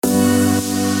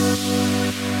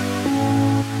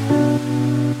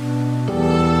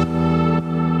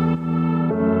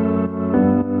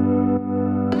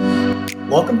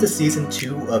Welcome to Season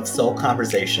 2 of Soul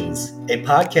Conversations, a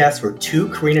podcast where two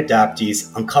Korean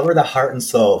adoptees uncover the heart and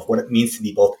soul of what it means to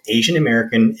be both Asian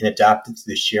American and adopted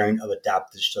through the sharing of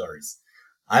adopted stories.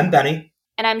 I'm Benny.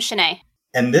 And I'm Shanae.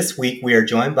 And this week we are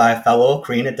joined by fellow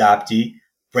Korean adoptee,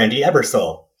 Brandy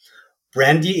Ebersole.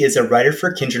 Brandy is a writer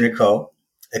for Kindred & Co.,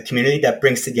 a community that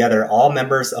brings together all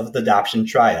members of the adoption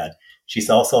triad. She's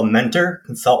also a mentor,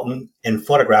 consultant, and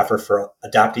photographer for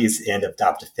adoptees and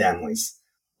adoptive families.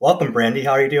 Welcome, Brandy.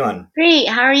 How are you doing? Great.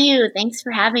 How are you? Thanks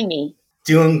for having me.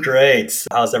 Doing great.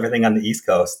 How's everything on the East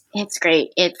Coast? It's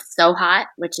great. It's so hot,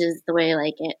 which is the way I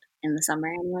like it in the summer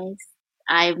anyways.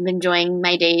 I've been enjoying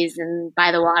my days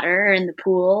by the water and the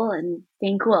pool and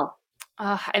staying cool.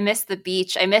 Oh, I miss the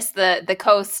beach. I miss the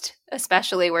coast,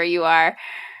 especially where you are.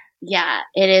 Yeah,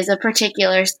 it is a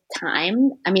particular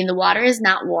time. I mean, the water is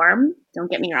not warm,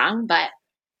 don't get me wrong, but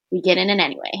we get in it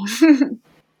anyway.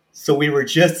 So we were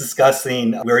just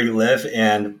discussing where you live,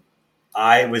 and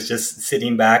I was just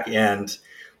sitting back and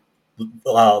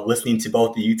listening to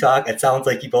both of you talk. It sounds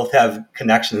like you both have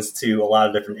connections to a lot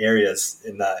of different areas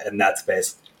in that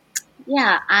space.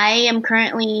 Yeah, I am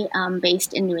currently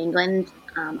based in New England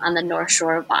on the North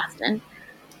Shore of Boston,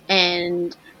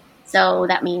 and so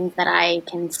that means that I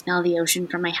can smell the ocean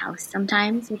from my house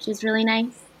sometimes, which is really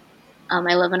nice. I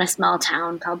live in a small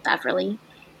town called Beverly,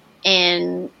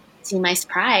 and to my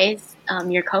surprise,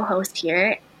 your co-host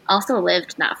here also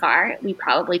lived not far. We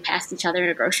probably passed each other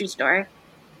in a grocery store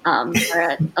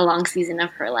for a long season of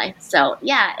her life. So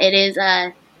yeah, it is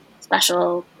a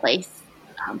special place,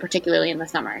 particularly in the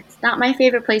summer. It's not my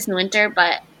favorite place in the winter,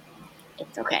 but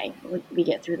it's okay. We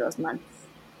get through those months.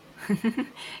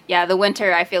 Yeah, the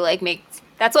winter I feel like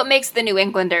that's what makes the New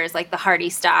Englanders like the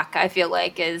hardy stock, I feel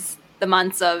like, is the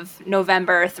months of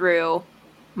November through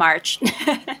March.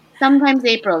 Sometimes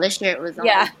April. This year it was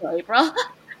April.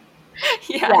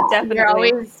 Yeah, definitely. You're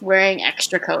always wearing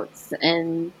extra coats.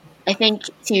 And I think,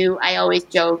 too, I always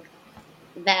joke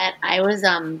that I was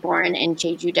born in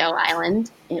Jeju-do Island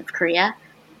in Korea.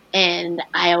 And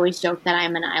I always joke that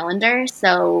I'm an islander.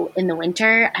 So in the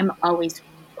winter, I'm always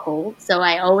cold. So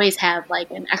I always have like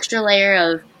an extra layer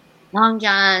of long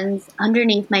johns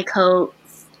underneath my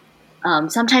coats,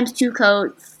 sometimes two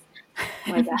coats.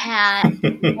 Like a hat,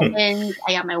 and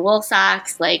I got my wool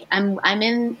socks. Like I'm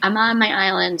on my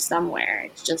island somewhere.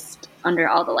 It's just under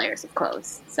all the layers of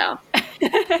clothes. So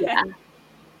yeah.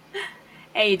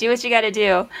 Hey, you do what you got to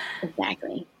do.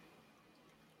 Exactly.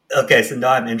 Okay, so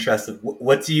now I'm interested.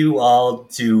 What do you all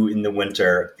do in the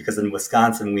winter? Because in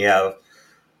Wisconsin we have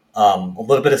a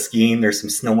little bit of skiing. There's some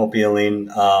snowmobiling.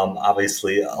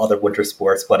 Obviously, other winter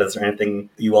sports. But is there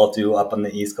anything you all do up on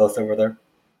the East Coast over there?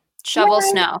 Shovel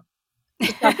snow.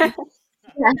 Yes,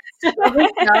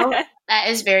 that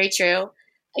is very true.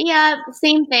 Yeah,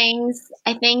 same things.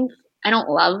 I think I don't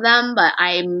love them, but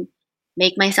I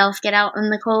make myself get out in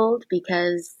the cold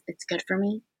because it's good for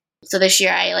me. So this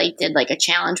year I did a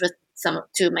challenge with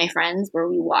two of my friends where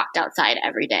we walked outside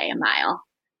every day a mile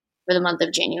for the month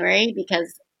of January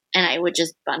and I would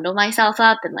just bundle myself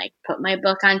up and put my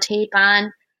book on tape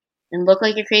on and look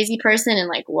like a crazy person and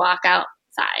walk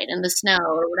outside in the snow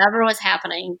or whatever was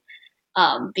happening.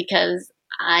 Because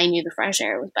I knew the fresh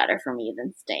air was better for me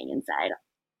than staying inside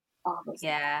all those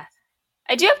Yeah.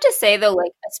 I do have to say, though,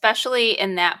 especially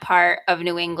in that part of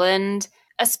New England,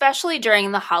 especially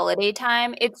during the holiday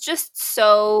time, it's just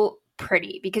so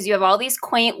pretty because you have all these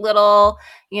quaint little,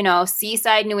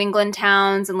 seaside New England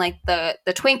towns and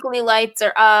the twinkly lights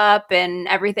are up and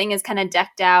everything is kind of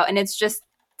decked out. And it's just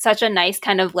such a nice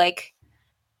kind of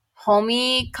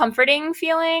homey, comforting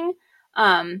feeling.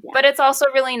 But it's also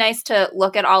really nice to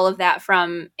look at all of that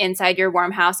from inside your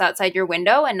warm house, outside your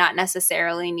window, and not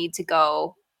necessarily need to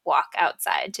go walk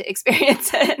outside to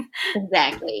experience it.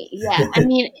 Exactly. Yeah. I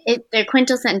mean, the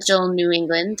quintessential New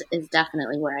England is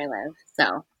definitely where I live.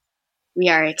 So we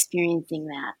are experiencing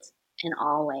that in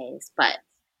all ways. But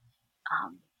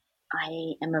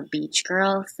I am a beach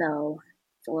girl, so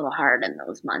it's a little hard in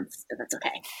those months, but that's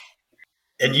okay.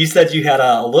 And you said you had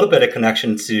a little bit of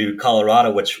connection to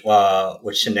Colorado, which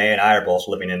Shanae and I are both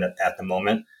living in at the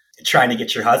moment. Trying to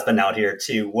get your husband out here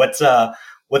too. What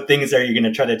things are you going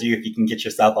to try to do if you can get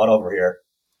yourself out over here?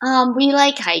 We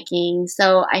like hiking,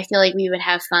 so I feel like we would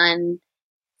have fun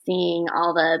seeing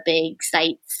all the big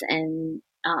sights. And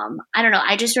I don't know.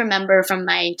 I just remember from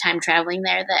my time traveling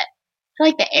there that I feel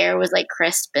like the air was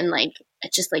crisp and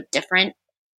it's just different.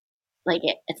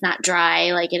 It's not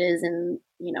dry like it is in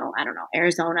I don't know,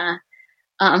 Arizona.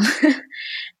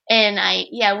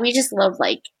 And we just love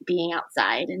being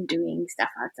outside and doing stuff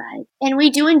outside. And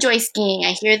we do enjoy skiing.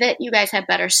 I hear that you guys have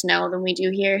better snow than we do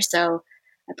here, so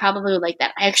I probably would like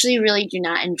that. I actually really do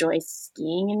not enjoy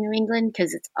skiing in New England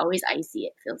because it's always icy.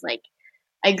 It feels like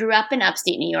I grew up in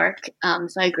upstate New York,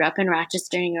 so I grew up in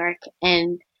Rochester, New York,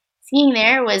 and skiing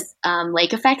there was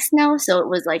lake effect snow, so it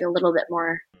was like a little bit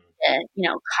more,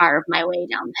 carve my way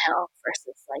down the hill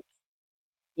versus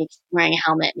like wearing a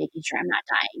helmet, making sure I'm not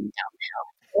dying down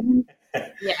the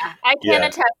hill. Yeah, I can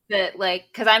attest that, like,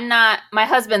 because my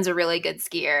husband's a really good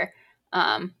skier.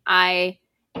 I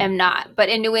am not. But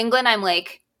in New England, I'm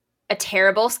like a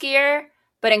terrible skier.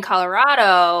 But in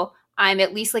Colorado, I'm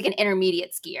at least like an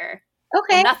intermediate skier.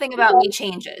 Okay. And nothing about me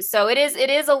changes. So it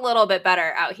is a little bit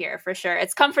better out here for sure.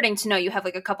 It's comforting to know you have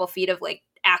like a couple feet of like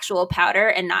actual powder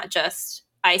and not just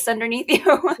ice underneath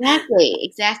you.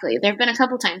 Exactly. There have been a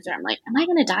couple times where I'm like, am I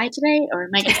going to die today? Or am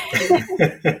I going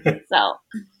to So,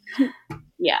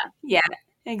 yeah. Yeah,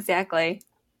 exactly.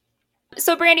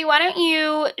 So, Brandy, why don't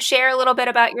you share a little bit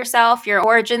about yourself, your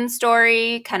origin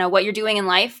story, kind of what you're doing in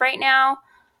life right now?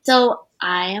 So,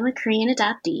 I am a Korean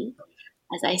adoptee.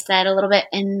 As I said a little bit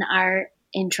in our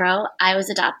intro, I was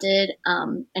adopted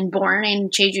and born in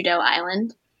Jeju-do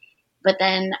Island, but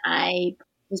then I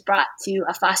was brought to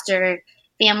a foster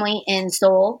family in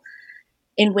Seoul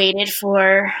and waited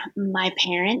for my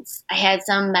parents. I had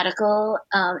some medical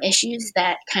issues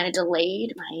that kind of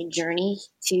delayed my journey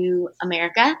to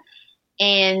America.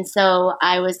 And so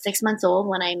I was 6 months old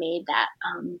when I made that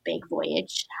big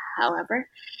voyage, however.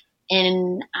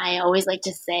 And I always like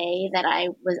to say that I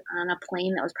was on a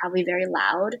plane that was probably very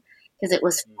loud because it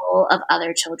was full of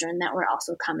other children that were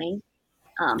also coming.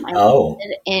 I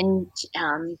landed in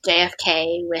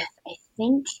JFK with, I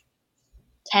think,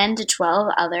 10 to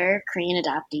 12 other Korean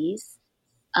adoptees.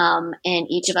 And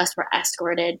each of us were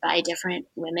escorted by different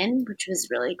women, which was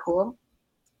really cool.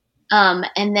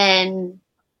 And then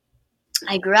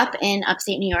I grew up in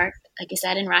upstate New York, like I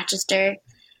said, in Rochester.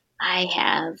 I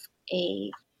have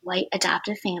a white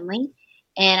adoptive family,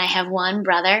 and I have one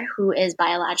brother who is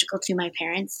biological to my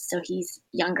parents, so he's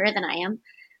younger than I am.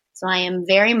 So I am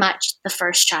very much the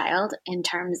first child in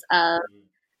terms of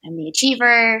I'm the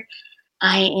achiever.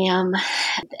 I am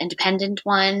the independent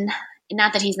one.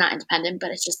 Not that he's not independent,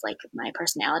 but it's just like my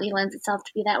personality lends itself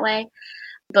to be that way.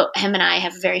 But him and I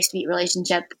have a very sweet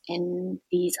relationship in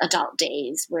these adult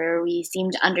days where we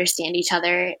seem to understand each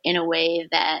other in a way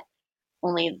that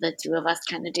only the two of us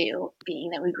kind of do, being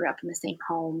that we grew up in the same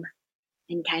home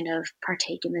and kind of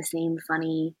partake in the same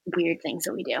funny, weird things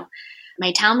that we do.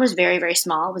 My town was very, very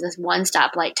small. It was this one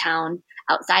stoplight town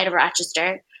outside of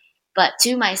Rochester. But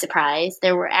to my surprise,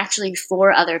 there were actually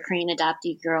 4 other Korean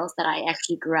adoptee girls that I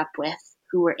actually grew up with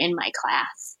who were in my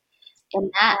class. And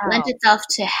that lent itself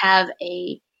to have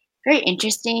a very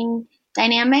interesting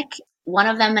dynamic. One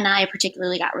of them and I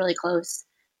particularly got really close.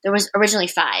 There was originally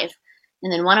 5.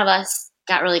 And then one of us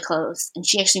got really close, and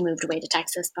she actually moved away to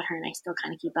Texas, but her and I still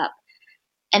kind of keep up.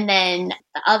 And then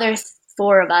the other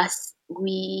 4 of us,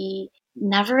 we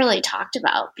never really talked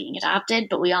about being adopted,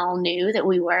 but we all knew that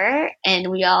we were, and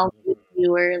we all knew we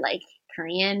were like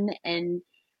Korean. And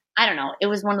I don't know, it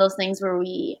was one of those things where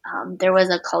we, there was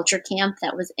a culture camp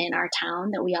that was in our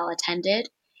town that we all attended.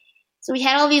 So we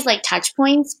had all these like touch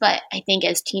points, but I think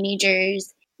as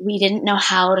teenagers, we didn't know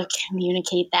how to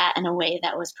communicate that in a way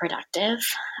that was productive,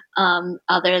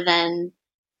 other than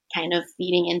kind of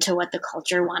feeding into what the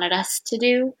culture wanted us to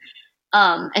do.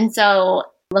 And so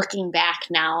looking back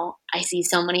now, I see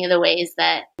so many of the ways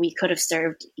that we could have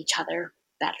served each other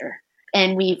better.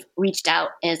 And we've reached out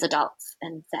as adults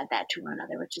and said that to one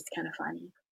another, which is kind of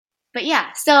funny. But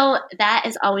yeah, so that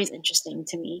is always interesting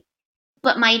to me.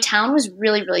 But my town was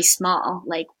really, really small.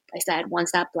 Like I said, one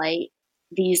stoplight.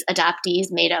 These adoptees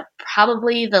made up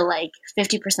probably the like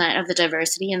 50% of the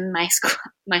diversity in my school,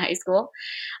 my high school,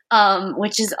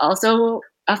 which is also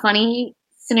a funny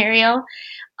scenario.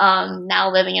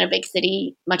 Now living in a big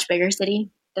city, much bigger city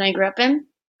than I grew up in.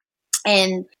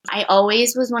 And I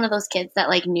always was one of those kids that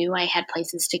like knew I had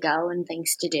places to go and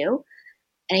things to do.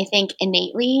 And I think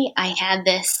innately I had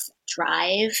this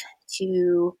drive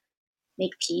to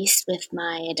make peace with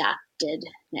my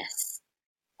adoptedness.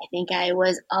 I think I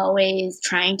was always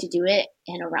trying to do it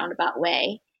in a roundabout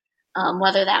way,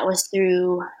 whether that was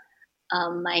through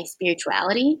my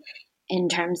spirituality in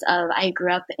terms of I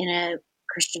grew up in a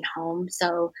Christian home.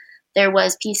 So there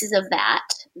was pieces of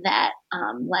that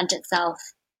lent itself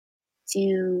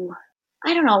to,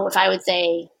 I don't know if I would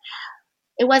say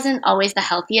it wasn't always the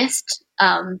healthiest,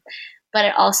 but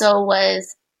it also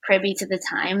was privy to the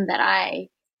time that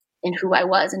and who I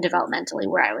was and developmentally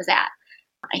where I was at.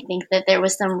 I think that there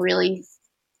was some really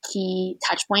key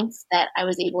touch points that I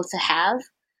was able to have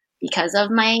because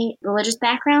of my religious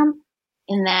background,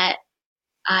 in that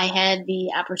I had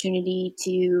the opportunity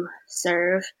to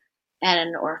serve at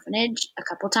an orphanage a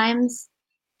couple times.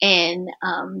 And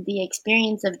the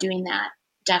experience of doing that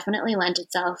definitely lent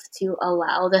itself to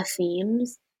allow the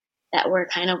themes that were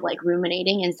kind of like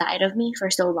ruminating inside of me for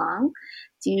so long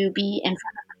to be in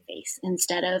front of my face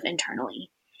instead of internally.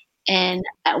 And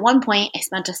at one point, I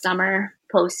spent a summer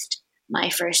post my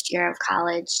first year of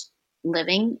college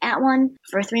living at one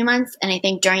for 3 months. And I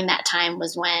think during that time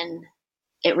was when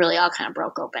it really all kind of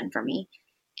broke open for me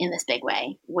in this big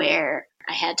way, where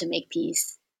I had to make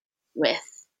peace with,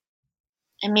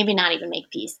 and maybe not even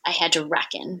make peace, I had to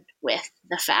reckon with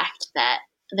the fact that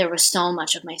there was so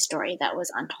much of my story that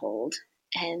was untold,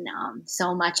 and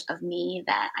so much of me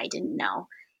that I didn't know.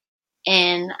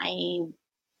 And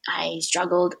I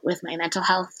struggled with my mental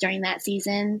health during that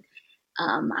season.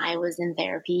 I was in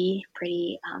therapy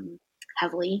pretty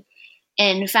heavily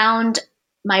and found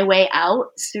my way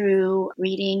out through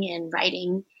reading and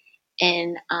writing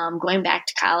and going back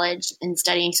to college and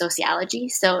studying sociology.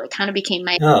 So it kind of became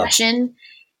my passion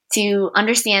to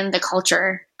understand the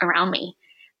culture around me.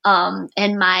 And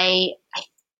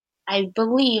I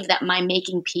believe that my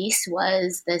making peace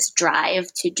was this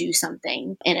drive to do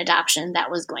something in adoption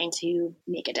that was going to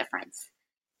make a difference.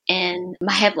 And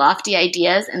I had lofty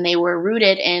ideas, and they were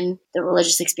rooted in the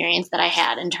religious experience that I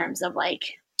had in terms of like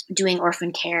doing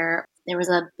orphan care. There was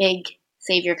a big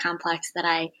savior complex that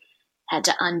I had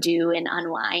to undo and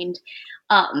unwind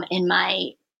in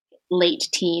my late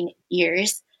teen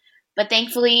years. But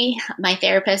thankfully, my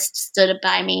therapist stood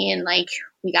by me, and like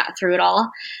we got through it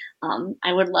all.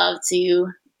 I would love to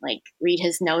like read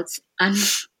his notes on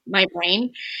my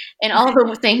brain and all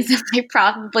the things that I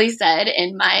probably said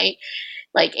in my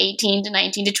like 18 to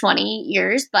 19 to 20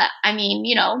 years. But I mean,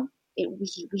 you know,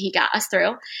 he got us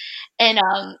through. And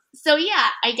so, yeah,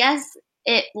 I guess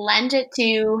it lended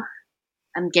to,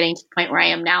 I'm getting to the point where I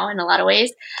am now in a lot of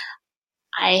ways.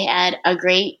 I had a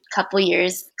great couple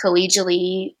years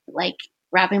collegially, like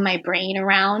wrapping my brain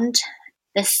around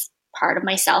this part of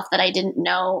myself that I didn't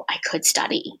know I could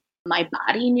study. My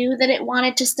body knew that it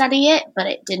wanted to study it, but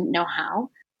it didn't know how.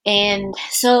 And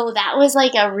so that was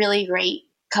like a really great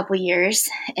couple years.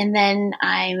 And then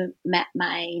I met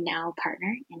my now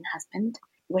partner and husband,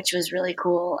 which was really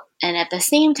cool. And at the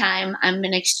same time, I'm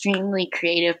an extremely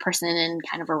creative person and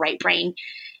kind of a right brain.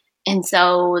 And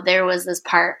so there was this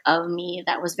part of me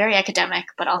that was very academic,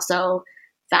 but also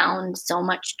found so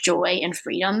much joy and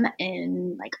freedom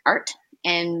in like art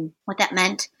and what that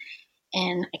meant,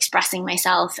 and expressing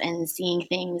myself and seeing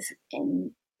things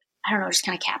and I don't know, just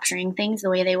kind of capturing things the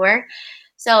way they were.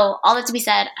 So all that to be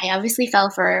said, I obviously fell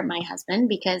for my husband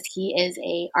because he is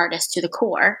a artist to the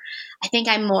core. I think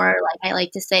I'm more like, I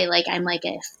like to say like I'm like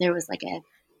if there was like a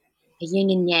yin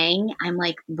and yang, I'm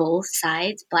like both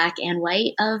sides, black and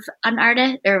white of an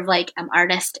artist, or like I'm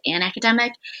artist and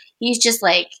academic. He's just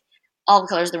like all the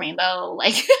colors of the rainbow,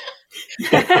 like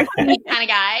kind of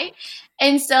guy.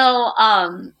 And so,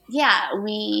 yeah,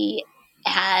 we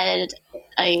had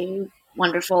a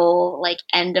wonderful like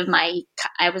end of my.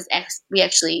 We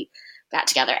actually got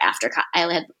together after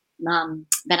I had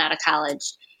been out of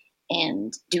college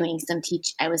and doing some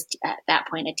teach. I was at that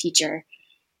point a teacher,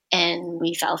 and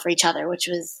we fell for each other, which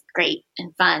was great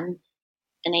and fun.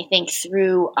 And I think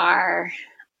through our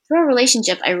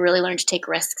relationship, I really learned to take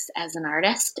risks as an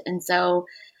artist, and so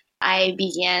I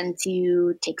began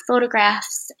to take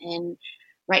photographs and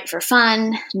write for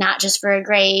fun, not just for a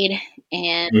grade.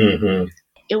 And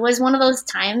it was one of those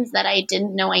times that I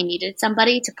didn't know I needed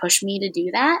somebody to push me to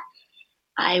do that.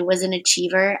 I was an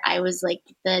achiever. I was like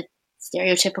the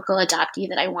stereotypical adoptee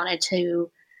that I wanted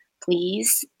to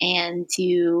please and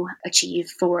to achieve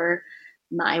for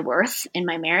my worth and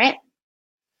my merit.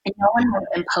 And no one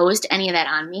had imposed any of that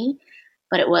on me.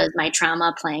 But it was my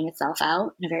trauma playing itself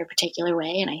out in a very particular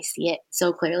way. And I see it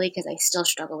so clearly because I still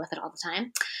struggle with it all the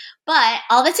time. But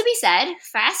all that to be said,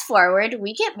 fast forward,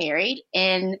 we get married.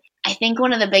 And I think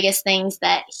one of the biggest things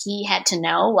that he had to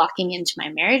know walking into my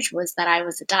marriage was that I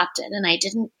was adopted. And I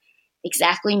didn't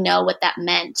exactly know what that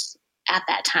meant at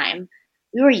that time.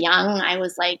 We were young. I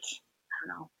was like, I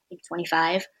don't know, I think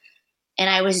 25. And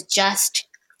I was just,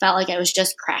 felt like I was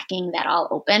just cracking that all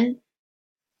open.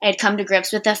 I had come to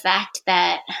grips with the fact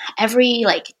that every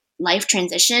like life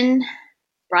transition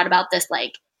brought about this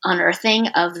like unearthing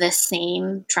of this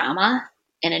same trauma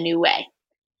in a new way.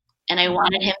 And I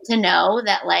wanted him to know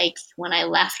that like when I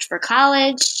left for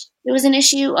college, it was an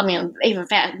issue. I mean, even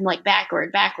like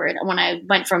backward. When I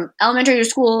went from elementary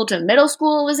school to middle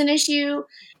school was an issue.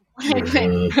 When I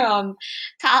went from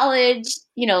college,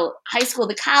 high school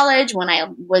to college, when I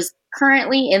was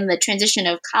currently in the transition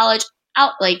of college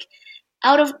out, like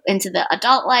into the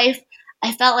adult life,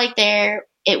 I felt like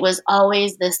it was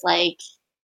always this like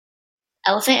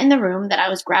elephant in the room that I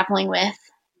was grappling with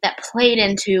that played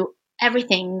into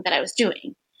everything that I was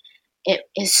doing. It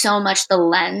is so much the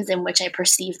lens in which I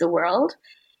perceive the world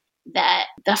that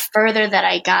the further that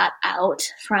I got out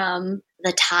from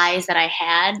the ties that I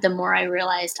had, the more I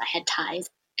realized I had ties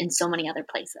in so many other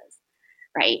places,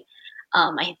 right?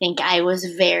 I think I was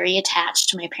very attached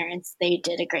to my parents. They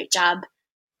did a great job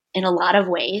in a lot of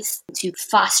ways to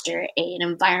foster an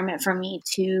environment for me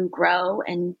to grow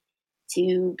and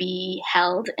to be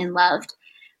held and loved.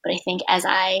 But I think as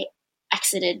I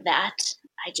exited that,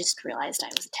 I just realized I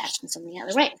was attached in so many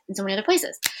other ways, in so many other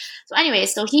places. So anyway,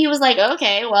 so he was like,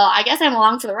 okay, well, I guess I'm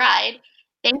along for the ride.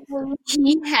 Thankfully,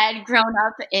 he had grown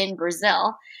up in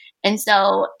Brazil. And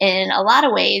so in a lot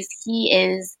of ways,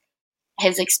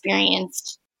 has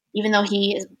experienced, even though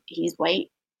he's white,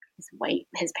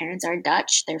 his parents are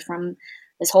Dutch.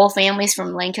 His whole family's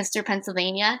from Lancaster,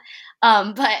 Pennsylvania.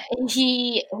 But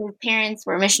his parents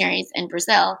were missionaries in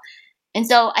Brazil. And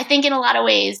so I think in a lot of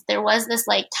ways there was this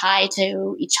like tie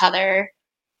to each other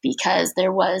because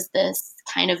there was this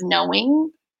kind of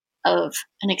knowing of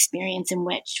an experience in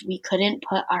which we couldn't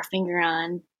put our finger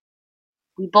on.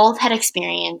 We both had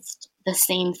experienced the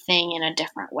same thing in a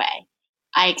different way.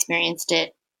 I experienced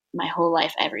it my whole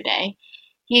life every day.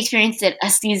 He experienced it a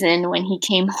season when he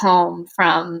came home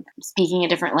from speaking a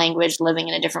different language, living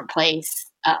in a different place,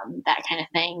 that kind of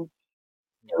thing.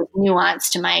 There was nuance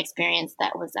to my experience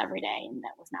that was every day and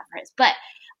that was not for his. But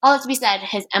all that to be said,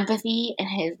 his empathy and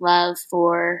his love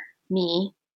for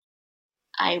me,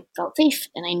 I felt safe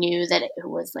and I knew that it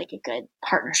was like a good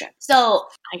partnership. So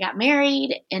I got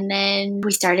married and then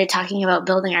we started talking about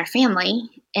building our family.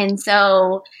 And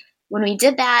so when we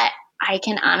did that, I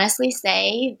can honestly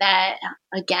say that,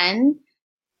 again,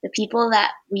 the people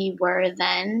that we were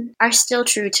then are still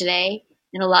true today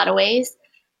in a lot of ways.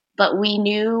 But we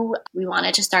knew we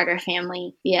wanted to start our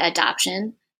family via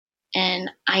adoption. And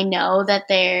I know that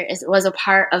was a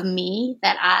part of me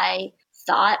that I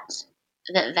thought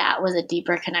that was a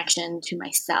deeper connection to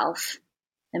myself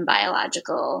than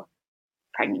biological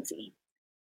pregnancy.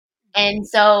 And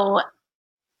so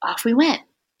off we went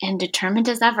and determined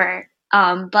as ever.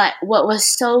 But what was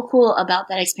so cool about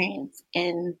that experience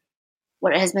and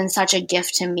what has been such a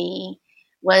gift to me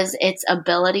was its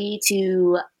ability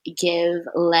to give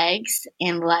legs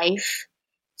and life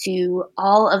to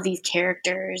all of these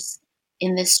characters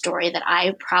in this story that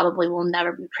I probably will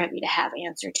never be privy to have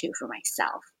answer to for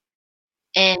myself.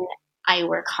 And I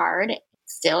work hard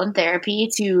still in therapy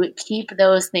to keep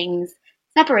those things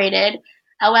separated.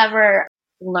 However,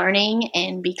 learning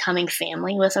and becoming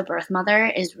family with a birth mother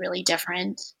is really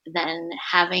different than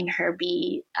having her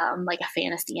be like a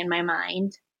fantasy in my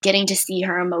mind. Getting to see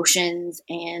her emotions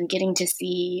and getting to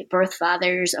see birth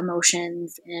fathers'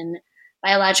 emotions and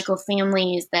biological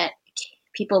families that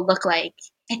people look like,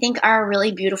 I think are a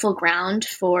really beautiful ground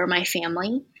for my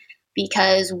family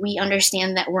because we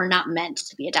understand that we're not meant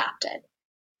to be adopted.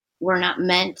 We're not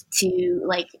meant to,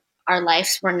 like, our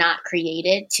lives were not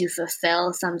created to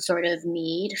fulfill some sort of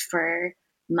need for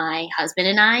my husband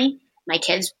and I. My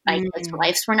kids'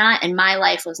 lives were not, and my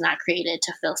life was not created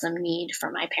to fill some need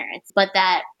for my parents. But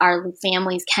that our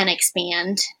families can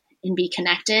expand and be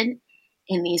connected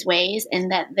in these ways,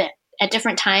 and that at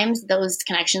different times, those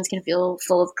connections can feel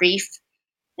full of grief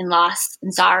and loss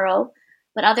and sorrow.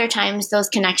 But other times, those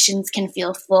connections can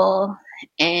feel full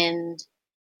and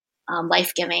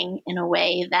life-giving in a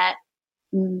way that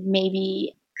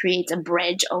maybe creates a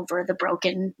bridge over the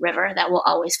broken river that will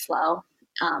always flow,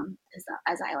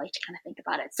 as I like to kind of think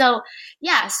about it. So,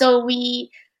 yeah, so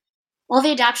all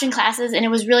the adoption classes, and it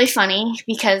was really funny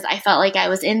because I felt like I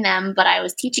was in them, but I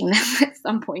was teaching them at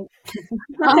some point.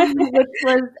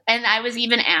 And I was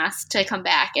even asked to come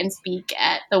back and speak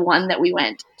at the one that we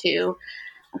went to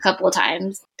a couple of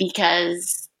times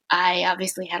because I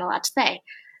obviously had a lot to say.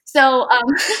 So,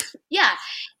 yeah,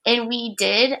 and we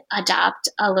did adopt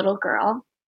a little girl,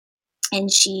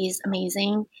 and she's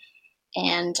amazing,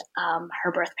 and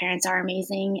her birth parents are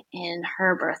amazing, and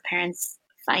her birth parents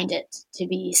find it to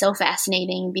be so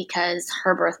fascinating because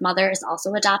her birth mother is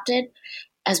also adopted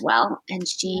as well, and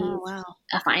she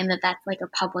find that that's like a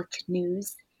public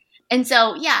news. And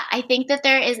so, yeah, I think that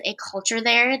there is a culture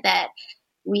there that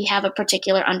we have a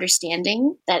particular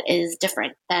understanding that is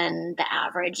different than the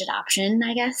average adoption,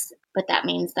 I guess. But that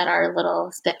means that our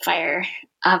little Spitfire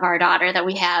of our daughter that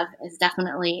we have is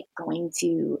definitely going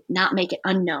to not make it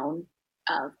unknown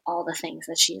of all the things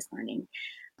that she is learning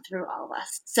through all of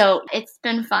us. So it's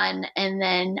been fun. And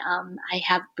then we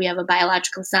have a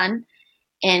biological son,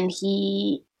 and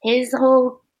his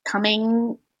whole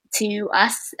coming to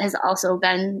us has also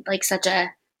been like such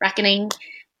a reckoning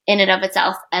in and of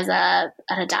itself as an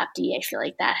adoptee. I feel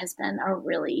like that has been a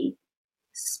really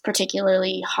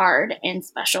particularly hard and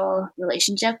special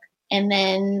relationship. And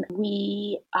then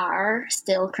we are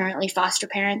still currently foster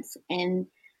parents, and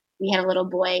we had a little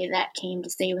boy that came to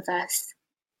stay with us,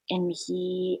 and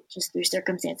he, just through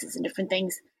circumstances and different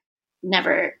things,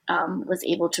 never was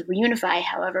able to reunify.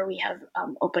 However, we have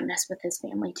openness with his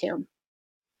family too.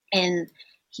 And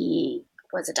he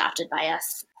was adopted by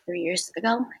us 3 years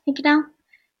ago, I think now,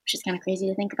 which is kind of crazy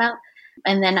to think about.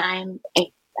 And then I'm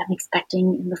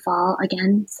expecting in the fall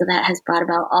again. So that has brought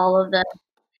about all of the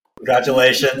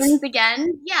Congratulations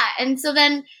again. Yeah. And so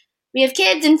then we have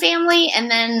kids and family. And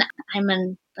then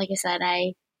like I said,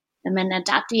 I am an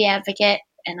adoptee advocate,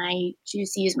 and I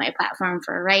choose to use my platform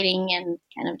for writing and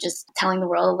kind of just telling the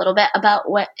world a little bit about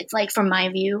what it's like from my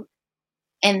view.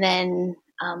 And then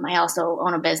I also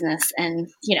own a business, and,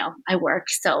 I work.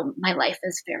 So my life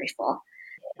is very full.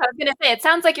 I was going to say, it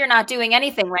sounds like you're not doing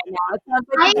anything right now. It sounds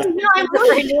like I'm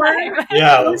really bored.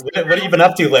 Yeah, what have you been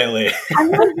up to lately?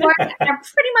 I'm really bored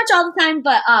pretty much all the time,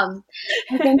 but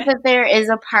I think that there is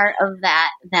a part of that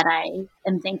I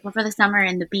am thankful for the summer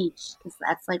and the beach, because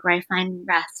that's like where I find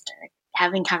rest, or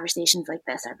having conversations like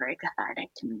this are very cathartic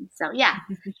to me. So yeah,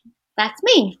 that's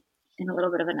me in a little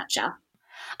bit of a nutshell.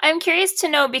 I'm curious to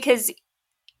know, because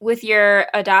with your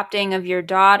adopting of your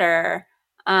daughter,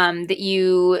 that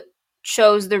you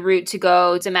chose the route to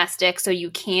go domestic, so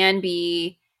you can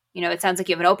be, it sounds like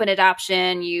you have an open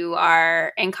adoption, you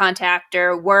are in contact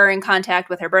or were in contact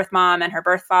with her birth mom and her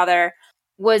birth father.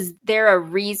 Was there a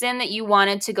reason that you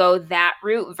wanted to go that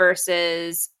route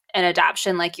versus an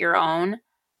adoption like your own?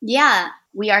 Yeah,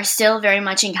 we are still very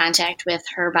much in contact with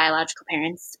her biological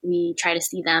parents. We try to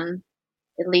see them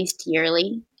at least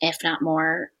yearly, if not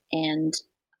more. And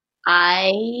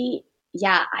I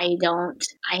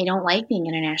don't like being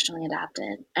internationally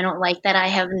adopted. I don't like that I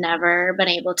have never been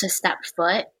able to step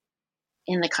foot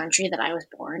in the country that I was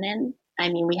born in. I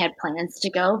mean, we had plans to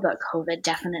go, but COVID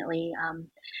definitely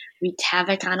wreaked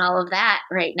havoc on all of that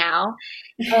right now.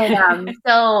 And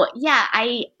so, yeah,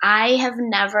 I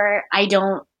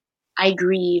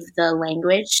grieve the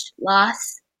language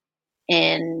loss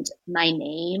and my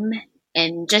name.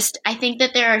 And just, I think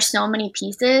that there are so many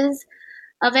pieces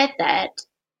of it that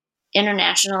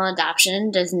international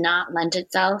adoption does not lend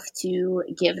itself to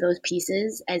give those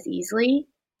pieces as easily.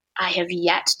 I have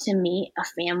yet to meet a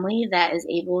family that is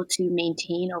able to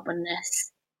maintain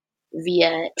openness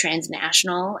via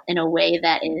transnational in a way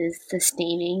that is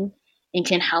sustaining and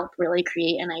can help really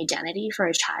create an identity for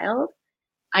a child.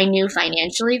 I knew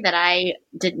financially that I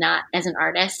did not, as an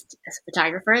artist, as a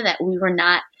photographer, that we were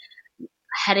not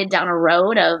headed down a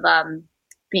road of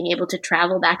being able to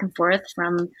travel back and forth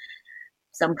from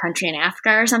some country in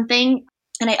Africa or something.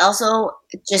 And I also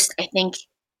I think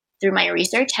through my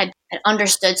research had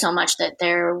understood so much that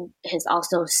there is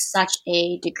also such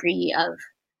a degree of,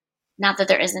 not that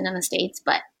there isn't in the States,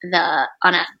 but the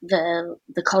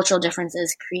cultural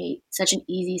differences create such an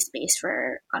easy space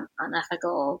for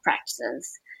unethical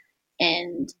practices.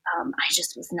 And I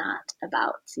just was not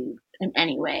about to in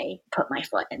any way put my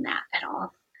foot in that at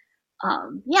all.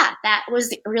 That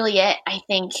was really it. I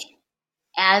think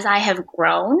as I have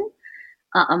grown,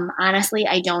 honestly,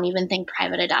 I don't even think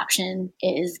private adoption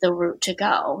is the route to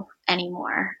go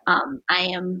anymore.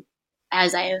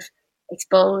 As I have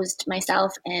exposed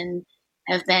myself and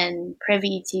have been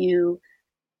privy to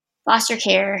foster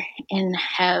care and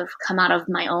have come out of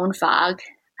my own fog,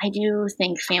 I do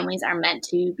think families are meant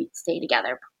to stay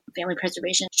together. Family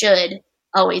preservation should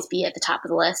always be at the top of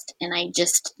the list. And I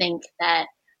just think that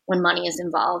when money is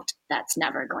involved, that's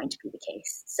never going to be the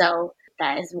case. So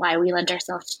that is why we lent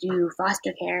ourselves to do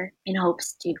foster care, in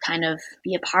hopes to kind of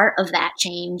be a part of that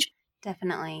change.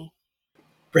 Definitely.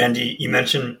 Brandy, you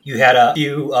mentioned you had a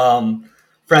few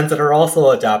friends that are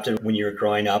also adopted when you were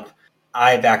growing up.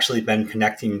 I've actually been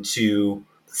connecting to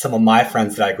some of my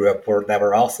friends that I grew up with that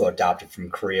were also adopted from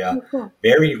Korea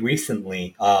very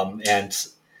recently. And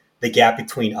the gap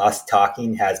between us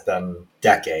talking has been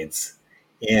decades.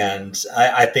 And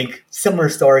I think similar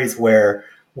stories where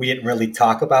we didn't really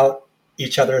talk about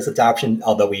each other's adoption,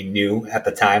 although we knew at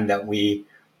the time that we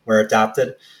were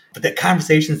adopted. But the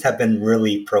conversations have been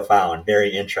really profound,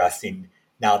 very interesting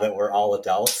now that we're all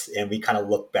adults. And we kind of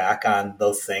look back on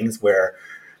those things where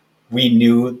we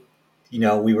knew,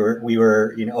 we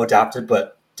were adopted,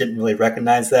 but didn't really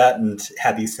recognize that and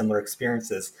had these similar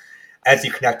experiences. As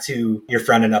you connect to your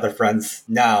friend and other friends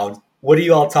now, what do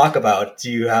you all talk about?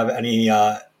 Do you have any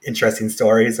interesting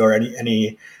stories or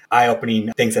any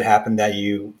eye-opening things that happened that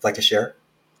you like to share?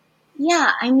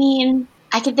 Yeah, I mean,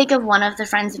 I can think of one of the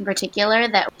friends in particular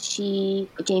that she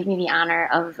gave me the honor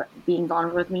of being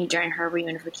vulnerable with me during her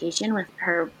reunification with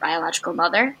her biological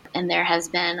mother. And there has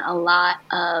been a lot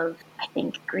of, I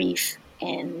think, grief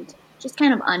and just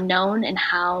kind of unknown in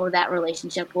how that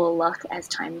relationship will look as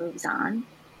time moves on.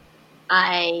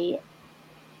 I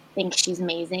think she's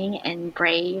amazing and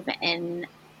brave and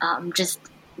just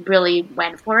really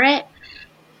went for it.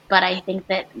 But I think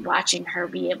that watching her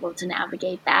be able to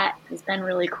navigate that has been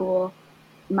really cool.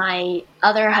 My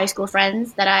other high school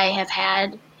friends that I have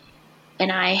had,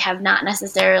 and I have not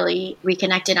necessarily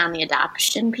reconnected on the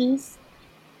adoption piece.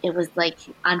 It was like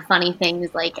on funny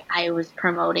things, like I was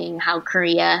promoting how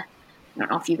Korea, I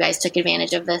don't know if you guys took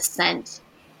advantage of this, sent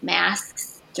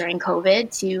masks during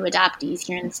COVID to adoptees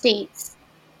here in the States.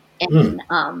 And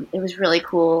it was really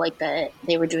cool, like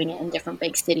they were doing it in different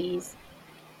big cities.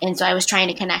 And so I was trying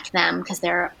to connect them, because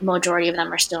their majority of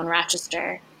them are still in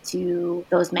Rochester, to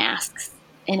those masks.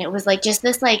 And it was like just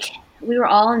this, like, we were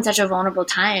all in such a vulnerable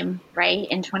time, right,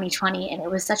 in 2020. And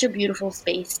it was such a beautiful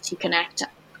space to connect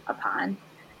upon.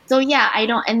 So yeah,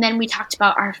 and then we talked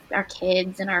about our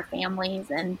kids and our families,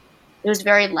 and it was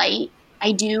very light.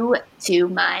 I do,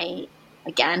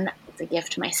 again, it's a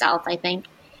gift to myself, I think,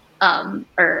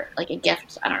 or like a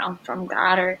gift, I don't know, from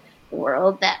God or the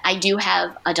world, that I do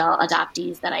have adult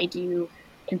adoptees that I do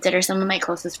consider some of my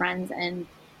closest friends. And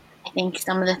I think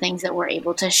some of the things that we're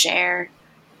able to share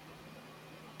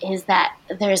is that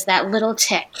there's that little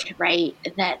tick, right?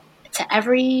 That to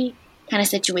every kind of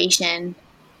situation,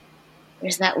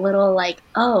 there's that little like,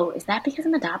 oh, is that because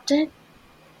I'm adopted?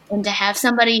 And to have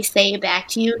somebody say back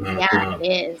to you, yeah,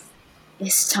 it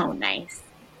is so nice.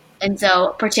 And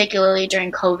so particularly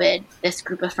during COVID, this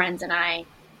group of friends and I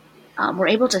were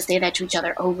able to say that to each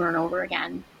other over and over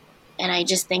again. And I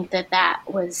just think that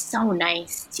was so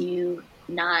nice to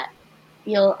not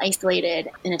feel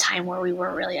isolated in a time where we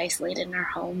were really isolated in our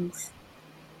homes.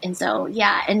 And so,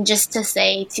 yeah, and just to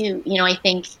say too, I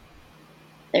think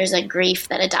there's a grief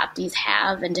that adoptees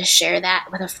have, and to share that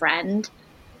with a friend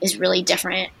is really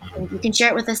different. You can share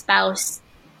it with a spouse,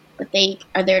 but they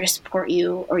are there to support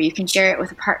you, or you can share it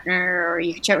with a partner, or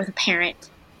you can share it with a parent.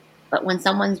 But when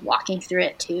someone's walking through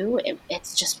it too,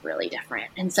 it's just really different.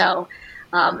 And so,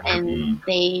 and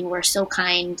they were so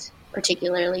kind,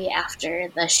 particularly after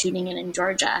the shooting in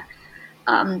Georgia,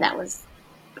 that was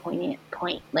pinpointing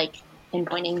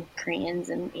Koreans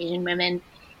and Asian women.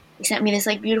 He sent me this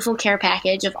like beautiful care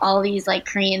package of all these like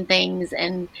Korean things,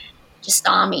 and just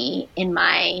saw me in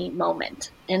my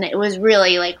moment. And it was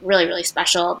really really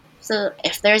special. So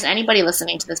if there's anybody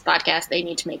listening to this podcast, they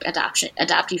need to make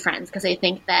adoptee friends, because I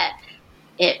think that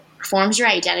it forms your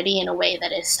identity in a way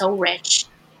that is so rich,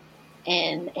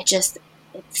 and it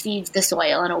seeds the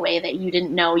soil in a way that you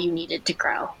didn't know you needed to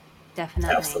grow.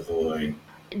 Definitely. Absolutely.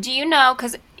 Do you know,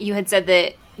 because you had said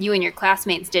that you and your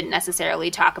classmates didn't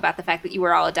necessarily talk about the fact that you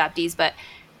were all adoptees, but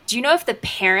do you know if the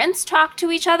parents talked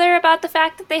to each other about the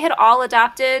fact that they had all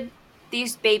adopted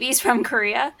these babies from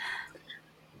Korea?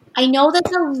 I know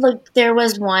that there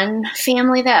was one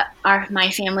family that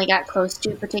my family got close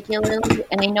to particularly,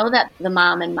 and I know that the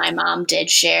mom and my mom did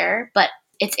share, but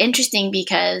it's interesting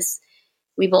because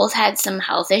we both had some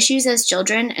health issues as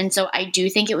children, and so I do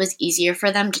think it was easier for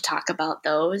them to talk about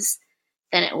those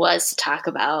than it was to talk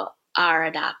about our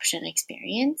adoption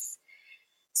experience.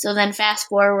 So then fast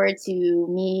forward to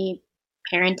me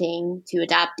parenting two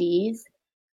adoptees,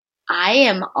 I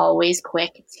am always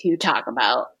quick to talk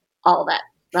about all that.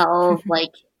 Well,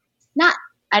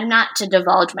 I'm not to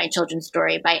divulge my children's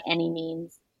story by any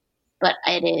means, but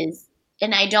it is,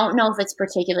 and I don't know if it's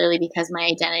particularly because my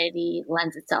identity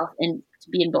lends itself to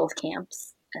be in both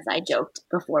camps, as I joked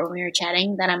before when we were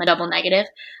chatting, that I'm a double negative,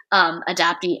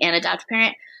 adoptee and adoptive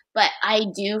parent. But I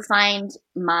do find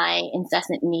my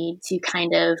incessant need to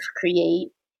kind of create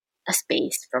a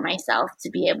space for myself to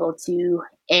be able to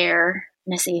air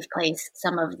in a safe place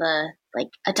some of the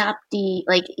adoptee,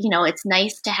 it's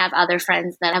nice to have other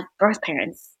friends that have birth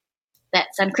parents that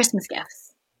send Christmas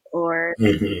gifts or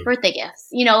birthday gifts.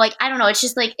 I don't know. It's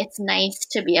just it's nice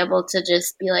to be able to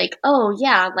just be like, oh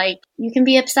yeah, you can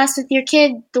be obsessed with your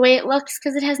kid the way it looks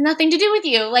because it has nothing to do with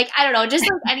you. I don't know, just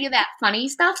any of that funny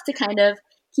stuff to kind of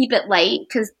keep it light,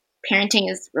 because parenting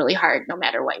is really hard no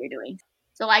matter what you're doing.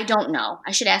 So I don't know.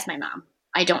 I should ask my mom.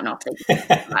 I don't know if they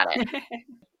think about it.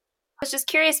 I was just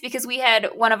curious because we had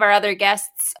one of our other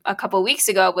guests a couple weeks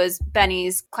ago was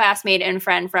Benny's classmate and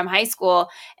friend from high school.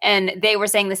 And they were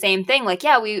saying the same thing.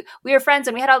 We were friends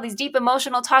and we had all these deep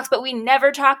emotional talks, but we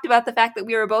never talked about the fact that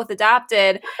we were both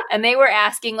adopted. And they were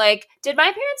asking did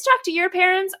my parents talk to your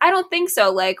parents? I don't think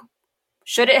so.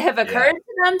 should it have occurred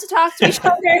to them to talk to each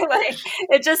other? Like,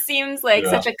 it just seems like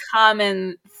such a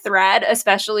common thread,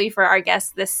 especially for our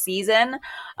guests this season.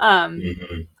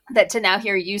 That to now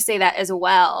hear you say that as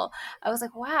well, I was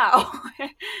like, wow.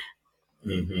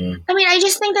 I mean, I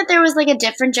just think that there was like a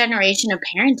different generation of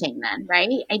parenting then,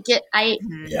 right?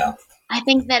 I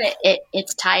think that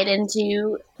it's tied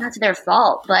into, not to their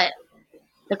fault, but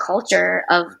the culture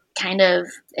of kind of,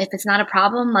 if it's not a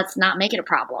problem, let's not make it a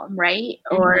problem, right?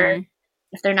 Or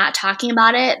if they're not talking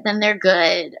about it, then they're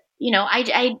good. You know, I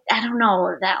don't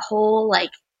know, that whole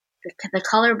like the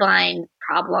colorblind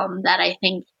problem that I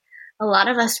think a lot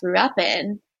of us grew up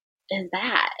in is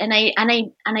that. And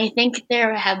I think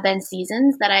there have been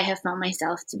seasons that I have found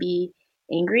myself to be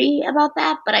angry about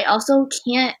that, but I also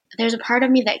can't, there's a part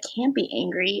of me that can't be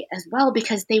angry as well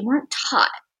because they weren't taught.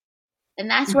 And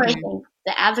that's where I think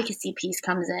the advocacy piece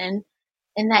comes in,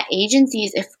 and that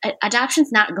agencies, if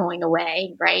adoption's not going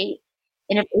away, right?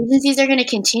 And if agencies are going to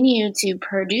continue to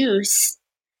produce,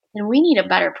 then we need a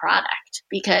better product,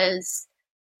 because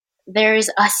there's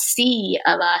a sea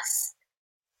of us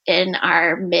in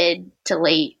our mid to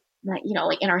late, you know,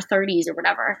 like in our 30s or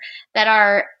whatever, that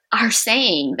are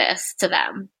saying this to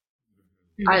them.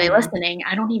 Are they listening?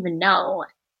 I don't even know.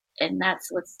 And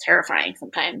that's what's terrifying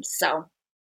sometimes. So,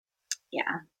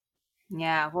 yeah.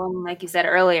 Yeah. Well, like you said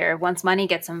earlier, once money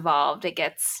gets involved, it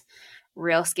gets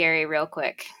real scary real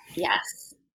quick.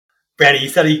 Yes. Brandy, you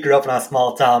said you grew up in a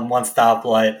small town, one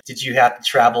stoplight. Did you have to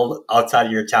travel outside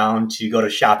of your town to go to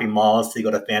shopping malls, to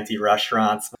go to fancy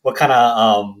restaurants? What kind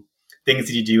of things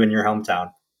did you do in your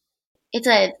hometown? It's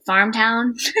a farm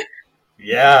town.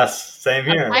 Yes, same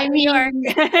here. I mean,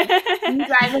 you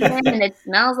drive in and it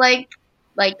smells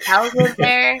like cows live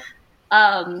there.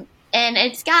 And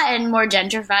it's gotten more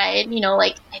gentrified. You know,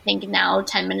 like I think now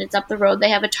 10 minutes up the road they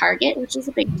have a Target, which is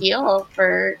a big deal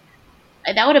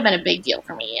that would have been a big deal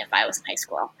for me if I was in high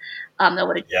school. That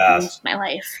would have changed my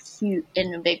life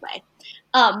in a big way.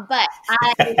 But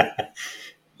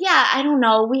I don't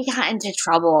know. We got into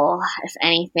trouble, if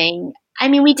anything. I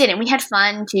mean, we didn't. We had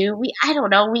fun too. I don't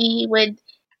know.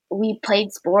 We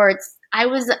played sports. I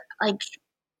was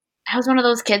one of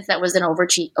those kids that was an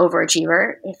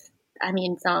overachiever.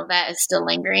 Some of that is still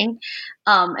lingering.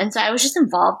 And so I was just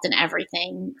involved in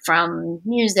everything from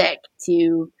music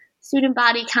to student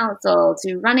body council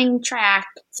to running track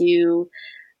to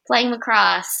playing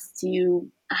lacrosse to,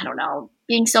 I don't know,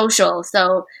 being social.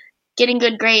 So getting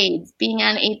good grades, being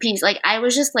on APs. Like I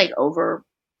was just like overrun,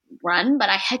 but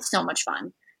I had so much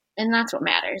fun, and that's what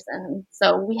matters. And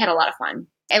so we had a lot of fun.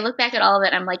 I look back at all of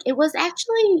it, I'm like, it was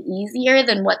actually easier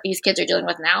than what these kids are dealing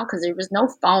with now, because there was no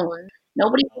phone.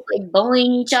 Nobody was like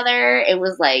bullying each other. It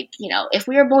was like, you know, if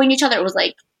we were bullying each other, it was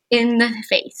like in the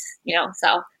face, you know.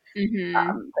 So,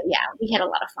 but yeah, we had a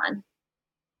lot of fun.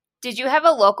 Did you have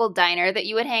a local diner that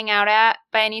you would hang out at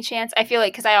by any chance? I feel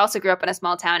like, because I also grew up in a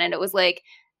small town, and it was like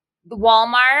the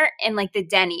Walmart and like the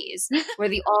Denny's were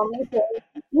the only places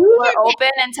were open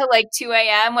until like 2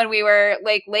 a.m. when we were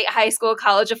like late high school,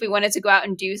 college, if we wanted to go out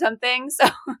and do something. So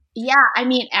yeah, I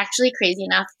mean, actually crazy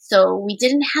enough. So we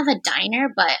didn't have a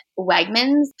diner, but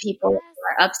Wegmans, people who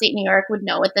are upstate New York would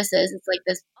know what this is. It's like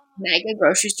this mega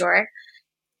grocery store.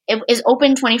 It is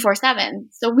open 24/7.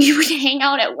 So we would hang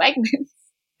out at Wegmans.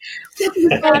 I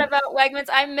forgot about Wegmans.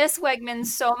 I miss Wegmans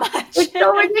so much. It's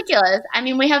so ridiculous. I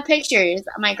mean, we have pictures,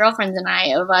 my girlfriends and I,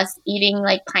 of us eating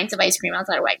like pints of ice cream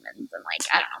outside of Wegmans and like,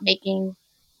 I don't know,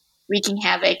 wreaking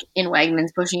havoc in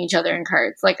Wegmans, pushing each other in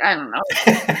carts. Like, I don't know.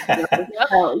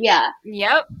 So, yeah.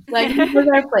 Yep. Wegmans was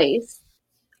our place.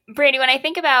 Brandy, when I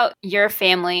think about your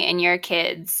family and your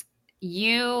kids,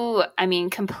 you, I mean,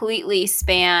 completely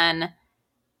span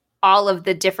all of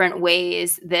the different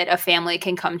ways that a family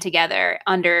can come together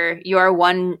under your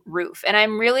one roof. And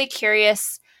I'm really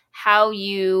curious how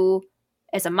you,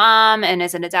 as a mom and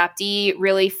as an adoptee,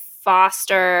 really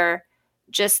foster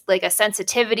just like a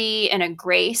sensitivity and a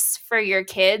grace for your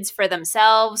kids, for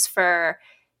themselves, for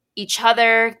each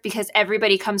other, because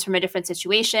everybody comes from a different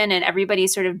situation and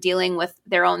everybody's sort of dealing with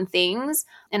their own things.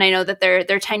 And I know that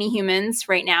they're tiny humans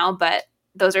right now, but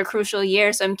those are crucial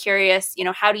years. So I'm curious, you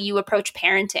know, how do you approach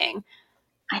parenting?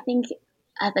 I think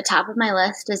at the top of my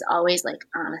list is always like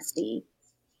honesty,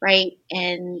 right?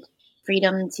 And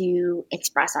freedom to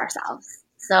express ourselves.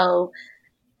 So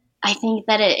I think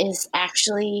that it is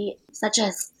actually such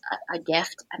a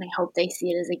gift, and I hope they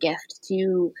see it as a gift,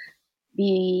 to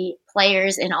be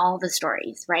players in all the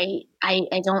stories, right?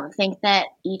 I don't think that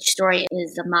each story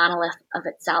is a monolith of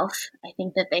itself. I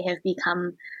think that they have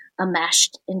become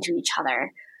enmeshed into each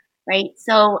other, right?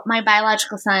 So my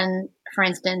biological son, for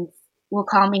instance, will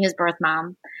call me his birth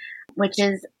mom, which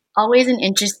is always an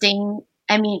interesting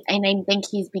I mean, and I think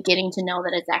he's beginning to know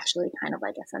that it's actually kind of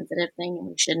like a sensitive thing and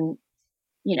we shouldn't,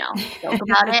 joke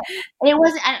about it. And it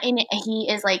wasn't, and he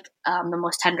is like the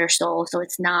most tender soul, so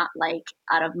it's not like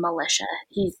out of militia.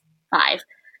 He's 5.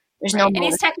 There's no, and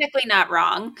he's technically not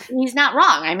wrong. He's not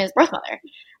wrong. I'm his birth mother.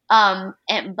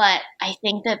 But I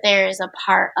think that there is a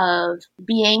part of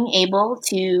being able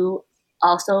to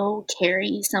also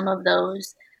carry some of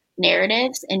those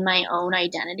narratives in my own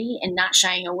identity and not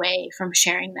shying away from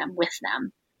sharing them with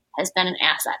them has been an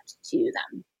asset to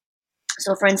them.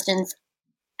 So, for instance,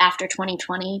 after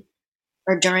 2020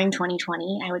 or during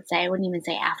 2020, I would say, I wouldn't even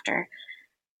say after.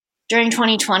 During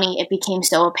 2020, it became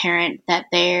so apparent that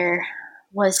there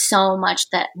was so much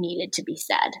that needed to be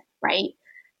said, right?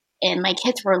 And my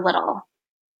kids were little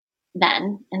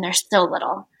then, and they're still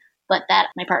little, but that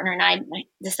my partner and I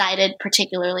decided,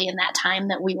 particularly in that time,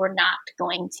 that we were not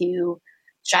going to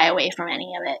shy away from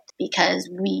any of it because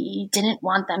we didn't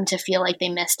want them to feel like they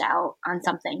missed out on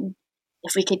something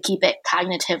if we could keep it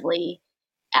cognitively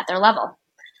at their level.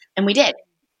 And we did.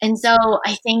 And so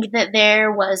I think that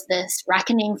there was this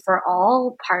reckoning for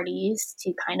all parties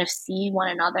to kind of see one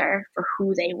another for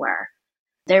who they were.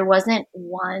 There wasn't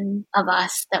one of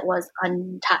us that was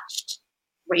untouched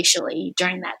racially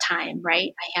during that time,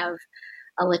 right? I have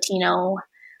a Latino,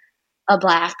 a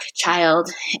Black child,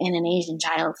 and an Asian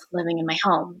child living in my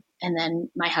home, and then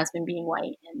my husband being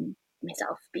white and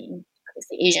myself being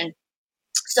obviously Asian.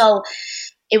 So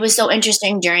it was so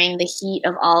interesting during the heat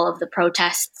of all of the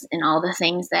protests and all the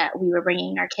things that we were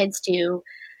bringing our kids to,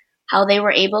 how they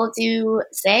were able to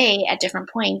say at different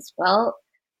points, well,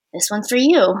 this one's for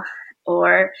you,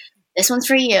 or this one's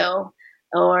for you,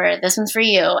 or this one's for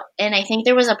you. And I think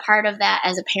there was a part of that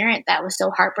as a parent that was so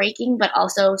heartbreaking, but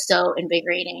also so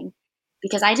invigorating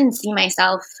because I didn't see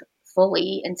myself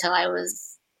fully until I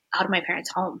was out of my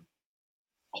parents' home.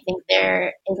 I think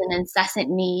there is an incessant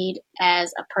need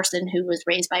as a person who was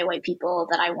raised by white people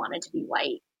that I wanted to be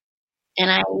white.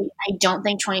 And I don't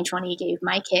think 2020 gave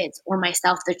my kids or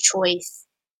myself the choice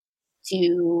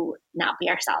to not be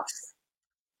ourselves.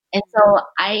 And so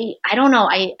I don't know.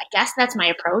 I guess that's my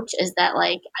approach is that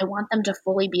like, I want them to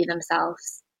fully be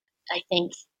themselves. I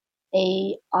think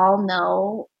they all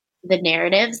know the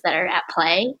narratives that are at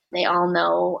play. They all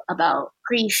know about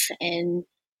grief and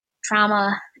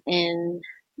trauma, and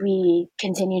we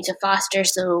continue to foster.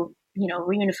 So,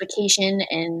 reunification.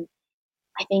 And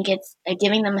I think it's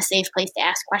giving them a safe place to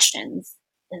ask questions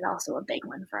is also a big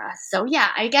one for us. So yeah,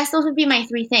 I guess those would be my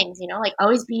 3 things, like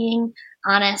always being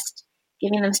honest,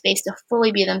 giving them space to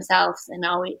fully be themselves, and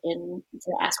always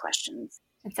to ask questions.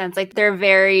 It sounds like they're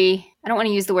very, I don't want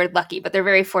to use the word lucky, but they're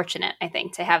very fortunate, I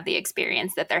think, to have the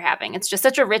experience that they're having. It's just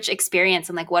such a rich experience,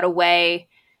 and like what a way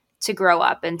to grow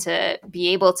up and to be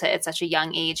able to, at such a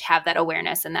young age, have that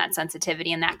awareness and that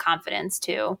sensitivity and that confidence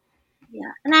too.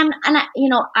 Yeah.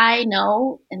 I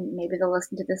know, and maybe they'll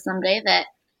listen to this someday, that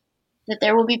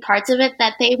there will be parts of it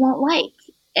that they won't like.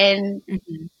 And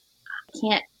I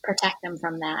can't protect them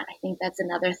from that. I think that's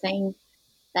another thing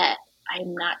that I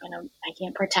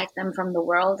can't protect them from the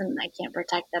world, and I can't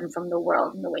protect them from the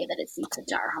world in the way that it seeps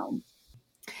into our home.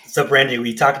 So, Brandy,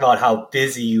 we talked about how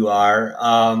busy you are.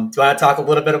 Do you want to talk a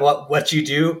little bit about what you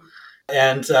do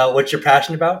and what you're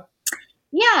passionate about?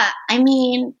 Yeah, I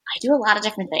do a lot of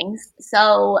different things.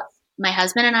 So my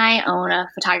husband and I own a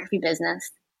photography business,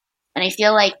 and I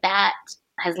feel like that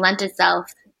has lent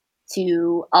itself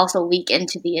to also leak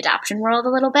into the adoption world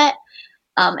a little bit.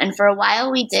 And for a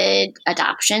while we did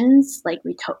adoptions, like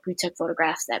we took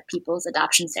photographs at people's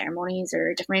adoption ceremonies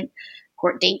or different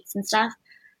court dates and stuff,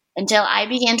 until I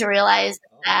began to realize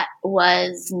that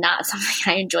was not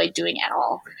something I enjoyed doing at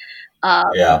all.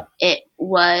 It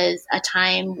was a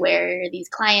time where these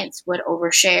clients would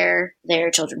overshare their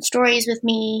children's stories with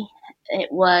me.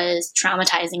 It was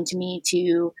traumatizing to me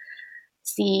to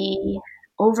see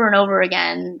over and over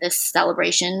again this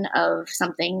celebration of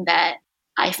something that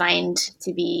I find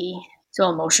to be so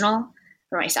emotional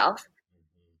for myself.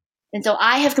 And so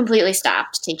I have completely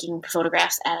stopped taking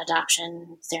photographs at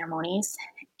adoption ceremonies,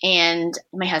 and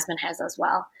my husband has as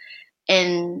well.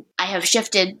 And I have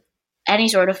shifted any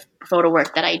sort of photo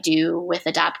work that I do with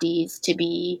adoptees to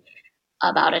be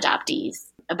about adoptees,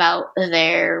 about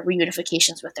their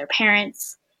reunifications with their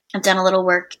parents. I've done a little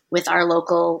work with our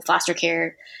local foster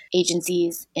care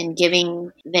agencies in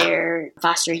giving their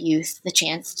foster youth the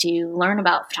chance to learn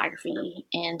about photography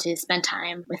and to spend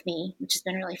time with me, which has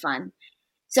been really fun.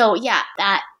 So yeah,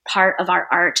 that part of our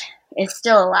art is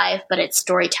still alive, but it's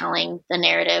storytelling the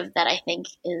narrative that I think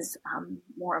is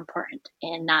more important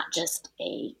and not just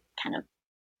a kind of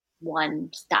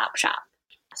one-stop shop.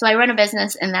 So I run a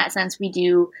business in that sense. We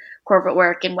do corporate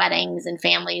work and weddings and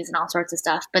families and all sorts of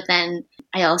stuff. But then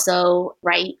I also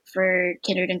write for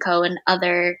Kindred & Co. and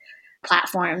other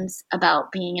platforms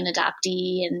about being an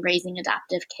adoptee and raising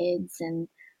adoptive kids and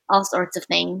all sorts of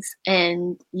things,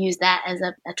 and use that as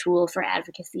a tool for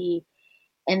advocacy.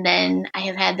 And then I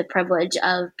have had the privilege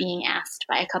of being asked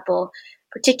by a couple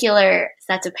particular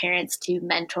sets of parents to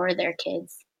mentor their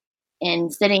kids,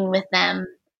 and sitting with them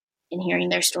and hearing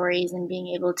their stories and being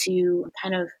able to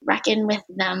kind of reckon with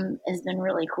them has been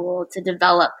really cool, to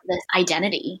develop this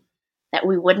identity that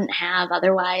we wouldn't have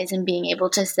otherwise. And being able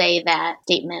to say that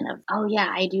statement of, oh yeah,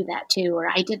 I do that too, or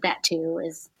I did that too,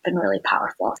 has been really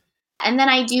powerful. And then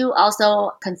I do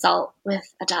also consult with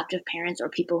adoptive parents or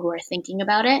people who are thinking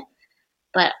about it.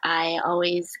 But I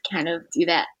always kind of do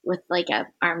that with like a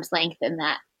arm's length, in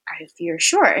that if you're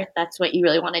sure that's what you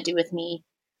really want to do with me,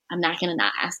 I'm not going to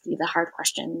not ask you the hard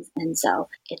questions. And so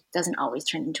it doesn't always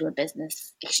turn into a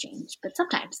business exchange, but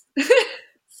sometimes.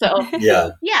 So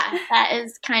yeah, that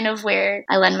is kind of where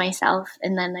I lend myself.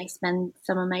 And then I spend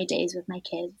some of my days with my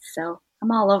kids. So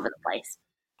I'm all over the place.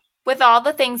 With all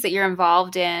the things that you're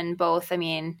involved in, both, I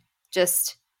mean,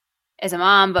 just as a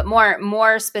mom, but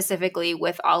more specifically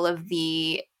with all of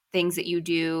the things that you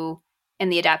do in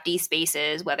the adoptee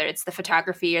spaces, whether it's the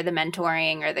photography or the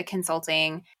mentoring or the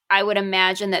consulting, I would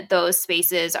imagine that those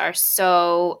spaces are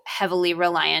so heavily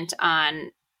reliant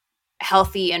on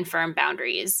healthy and firm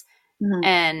boundaries. Mm-hmm.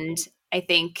 And I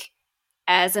think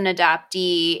as an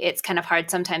adoptee, it's kind of hard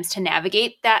sometimes to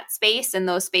navigate that space and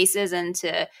those spaces and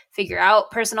to figure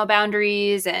out personal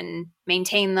boundaries and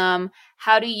maintain them.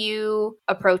 How do you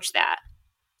approach that?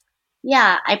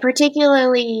 Yeah, I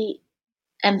particularly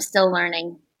am still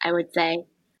learning, I would say.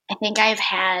 I think I've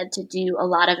had to do a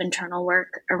lot of internal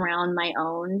work around my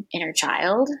own inner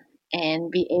child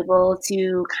and be able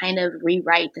to kind of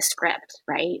rewrite the script,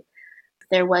 right?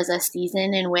 There was a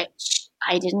season in which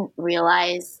I didn't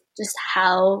realize just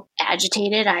how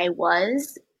agitated I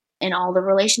was in all the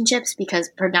relationships, because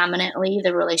predominantly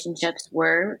the relationships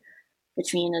were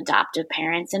between adoptive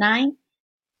parents and I.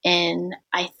 And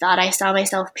I thought I saw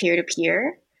myself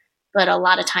peer-to-peer, but a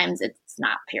lot of times it's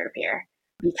not peer-to-peer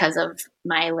because of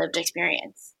my lived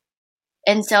experience.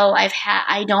 And so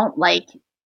I don't want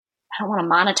to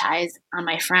monetize on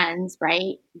my friends,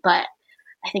 right? But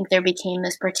I think there became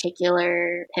this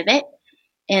particular pivot,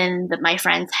 and that my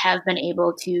friends have been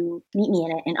able to meet me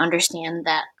in it and understand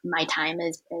that my time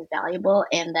is valuable,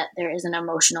 and that there is an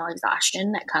emotional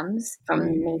exhaustion that comes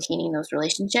from maintaining those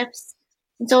relationships.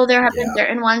 And so there have been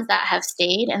certain ones that have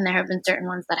stayed, and there have been certain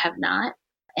ones that have not.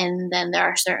 And then there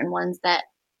are certain ones that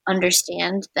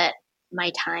understand that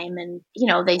my time, and,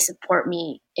 they support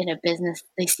me in a business.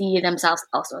 They see themselves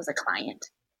also as a client,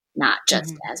 not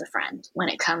just as a friend, when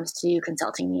it comes to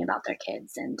consulting me about their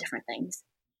kids and different things.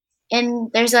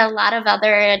 And there's a lot of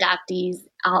other adoptees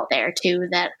out there too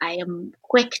that I am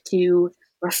quick to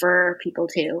refer people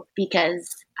to,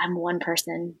 because I'm one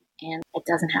person and it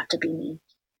doesn't have to be me.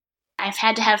 I've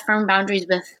had to have firm boundaries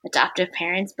with adoptive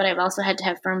parents, but I've also had to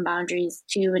have firm boundaries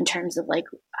too in terms of like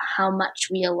how much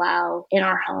we allow in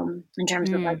our home, in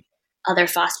terms of like other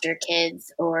foster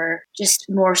kids or just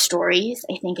more stories.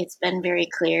 I think it's been very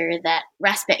clear that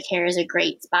respite care is a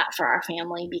great spot for our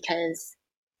family, because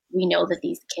we know that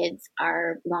these kids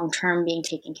are long-term being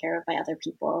taken care of by other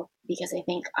people, because I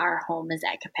think our home is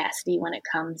at capacity when it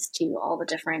comes to all the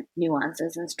different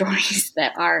nuances and stories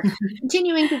that are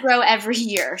continuing to grow every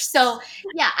year. So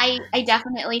yeah, I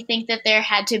definitely think that there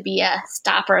had to be a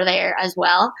stopper there as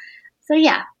well. So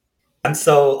yeah. I'm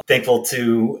so thankful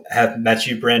to have met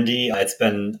you, Brandy. It's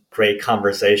been a great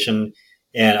conversation.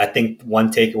 And I think one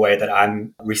takeaway that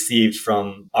I'm received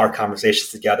from our conversations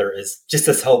together is just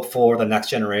this hope for the next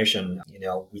generation.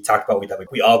 We talked about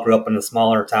that we all grew up in a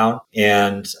smaller town.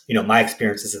 And, my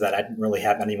experiences is that I didn't really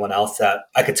have anyone else that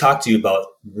I could talk to about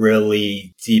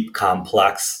really deep,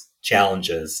 complex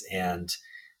challenges. And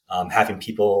having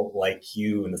people like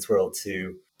you in this world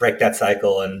to break that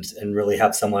cycle and really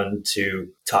have someone to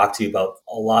talk to about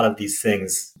a lot of these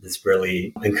things is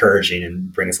really encouraging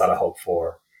and brings a lot of hope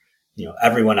for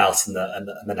everyone else in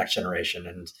the next generation.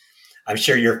 And I'm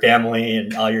sure your family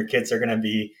and all your kids are going to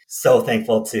be so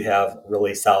thankful to have a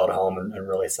really solid home and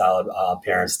really solid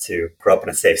parents to grow up in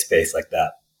a safe space like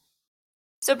that.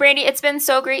 So Brandy, it's been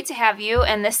so great to have you.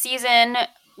 And this season,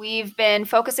 we've been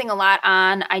focusing a lot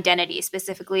on identity,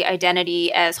 specifically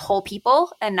identity as whole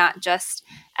people and not just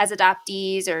as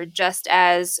adoptees or just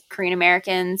as Korean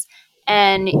Americans.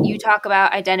 And you talk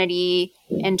about identity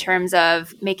in terms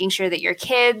of making sure that your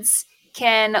kids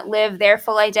can live their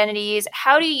full identities.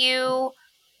 How do you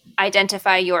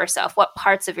identify yourself? What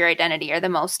parts of your identity are the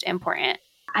most important?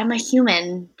 I'm a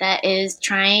human that is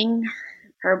trying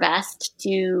her best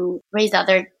to raise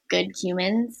other good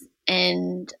humans.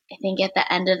 And I think at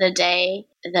the end of the day,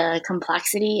 the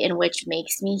complexity in which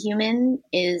makes me human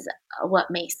is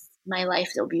what makes my life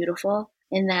so beautiful.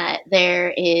 In that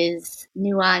there is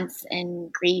nuance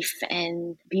and grief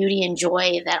and beauty and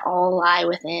joy that all lie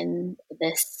within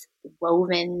this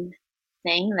woven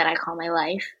thing that I call my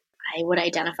life. I would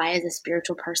identify as a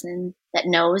spiritual person that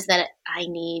knows that I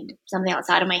need something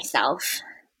outside of myself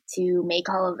to make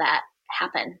all of that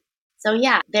happen. So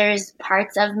yeah, there's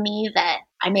parts of me that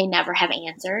I may never have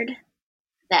answered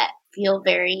that feel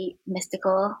very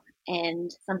mystical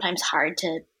and sometimes hard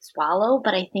to swallow.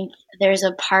 But I think there's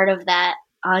a part of that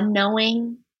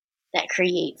unknowing that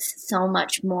creates so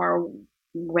much more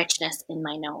richness in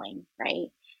my knowing, right?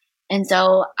 And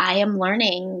so I am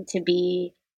learning to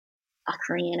be a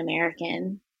Korean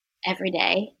American every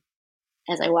day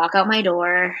as I walk out my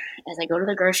door, as I go to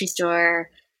the grocery store,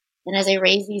 and as I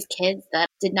raise these kids that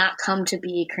did not come to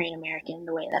be Korean American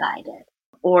the way that I did,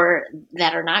 or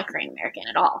that are not Korean American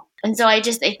at all. And so I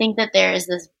think that there's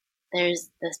this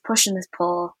push and this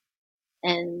pull,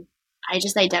 and I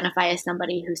just identify as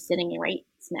somebody who's sitting right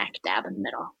smack dab in the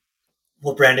middle.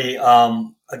 Well, Brandy,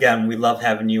 again, we love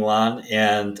having you on,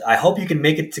 and I hope you can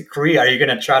make it to Korea. Are you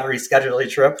going to try to reschedule your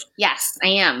trip? Yes, I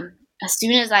am. As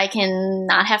soon as I can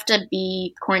not have to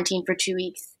be quarantined for 2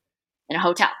 weeks in a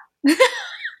hotel.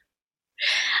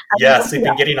 Yes, we've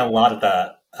been getting a lot of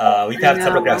that. We've had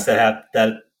several guests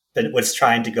that was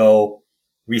trying to go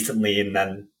recently, and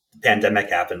then the pandemic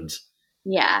happened.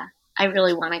 Yeah, I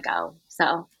really want to go.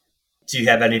 So, do you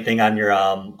have anything on your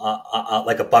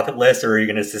like a bucket list, or are you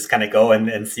going to just kind of go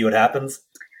and see what happens?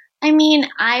 I mean,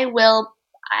 I will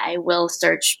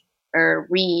search or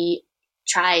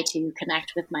try to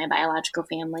connect with my biological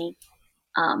family,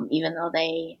 even though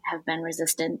they have been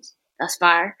resistant thus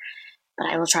far. But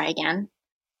I will try again.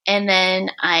 And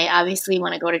then I obviously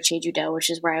want to go to Jeju-do, which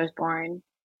is where I was born,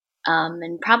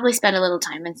 and probably spend a little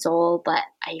time in Seoul. But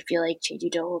I feel like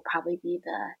Jeju-do will probably be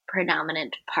the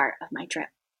predominant part of my trip.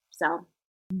 So,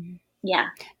 yeah.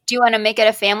 Do you want to make it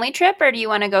a family trip, or do you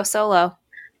want to go solo? I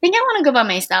think I want to go by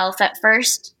myself at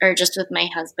first, or just with my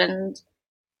husband.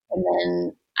 And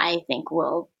then I think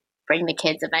we'll bring the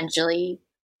kids eventually.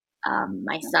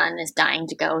 My son is dying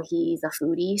to go. He's a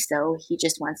foodie, so he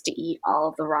just wants to eat all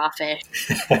of the raw fish,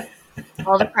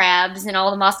 all the crabs and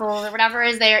all the mussels or whatever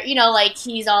is there. You know, like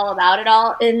he's all about it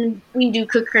all. And we do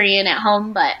cook Korean at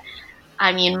home, but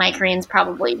I mean, my Korean's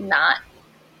probably not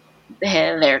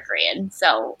their Korean,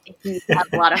 so he's had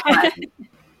a lot of fun.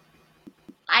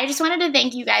 I just wanted to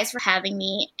thank you guys for having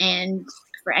me, and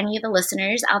for any of the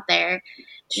listeners out there,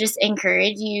 to just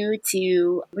encourage you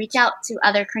to reach out to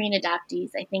other Korean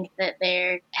adoptees. I think that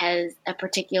there has a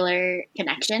particular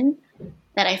connection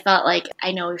that I felt like,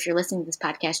 I know if you're listening to this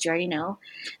podcast, you already know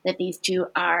that these two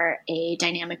are a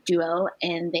dynamic duo,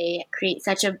 and they create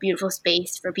such a beautiful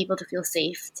space for people to feel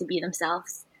safe to be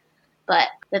themselves. But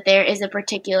that there is a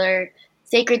particular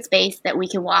sacred space that we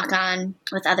can walk on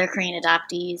with other Korean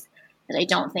adoptees that I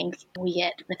don't think we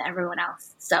get with everyone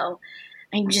else. So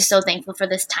I'm just so thankful for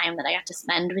this time that I got to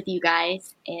spend with you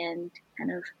guys and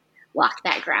kind of walk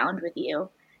that ground with you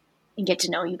and get to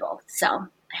know you both. So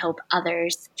I hope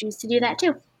others choose to do that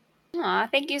too. Aw,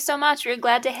 thank you so much. We're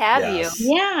glad to have you.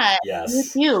 Yeah, yes. You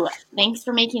too. Thanks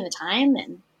for making the time,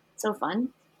 and so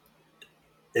fun.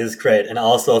 It was great. And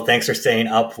also thanks for staying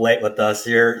up late with us.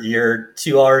 You're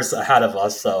 2 hours ahead of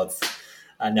us, so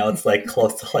I know it's like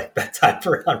close to like bedtime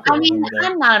for everyone. I mean,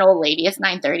 I'm not an old lady. It's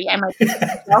 9:30. I might.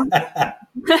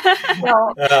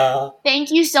 So, thank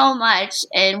you so much,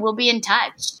 and we'll be in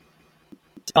touch.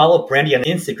 Follow Brandy on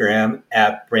Instagram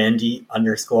at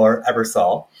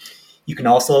Brandy_Ebersol. You can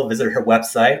also visit her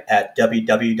website at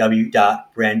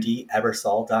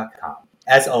www.brandyebersol.com.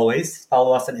 As always,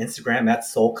 follow us on Instagram at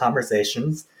Soul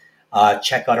Conversations.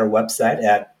 Check out our website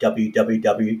at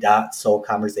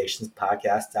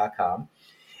www.soulconversationspodcast.com.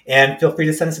 And feel free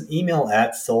to send us an email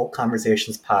at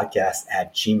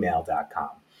soulconversationspodcast@gmail.com.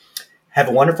 Have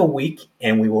a wonderful week,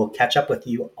 and we will catch up with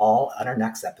you all on our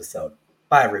next episode.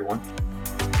 Bye, everyone.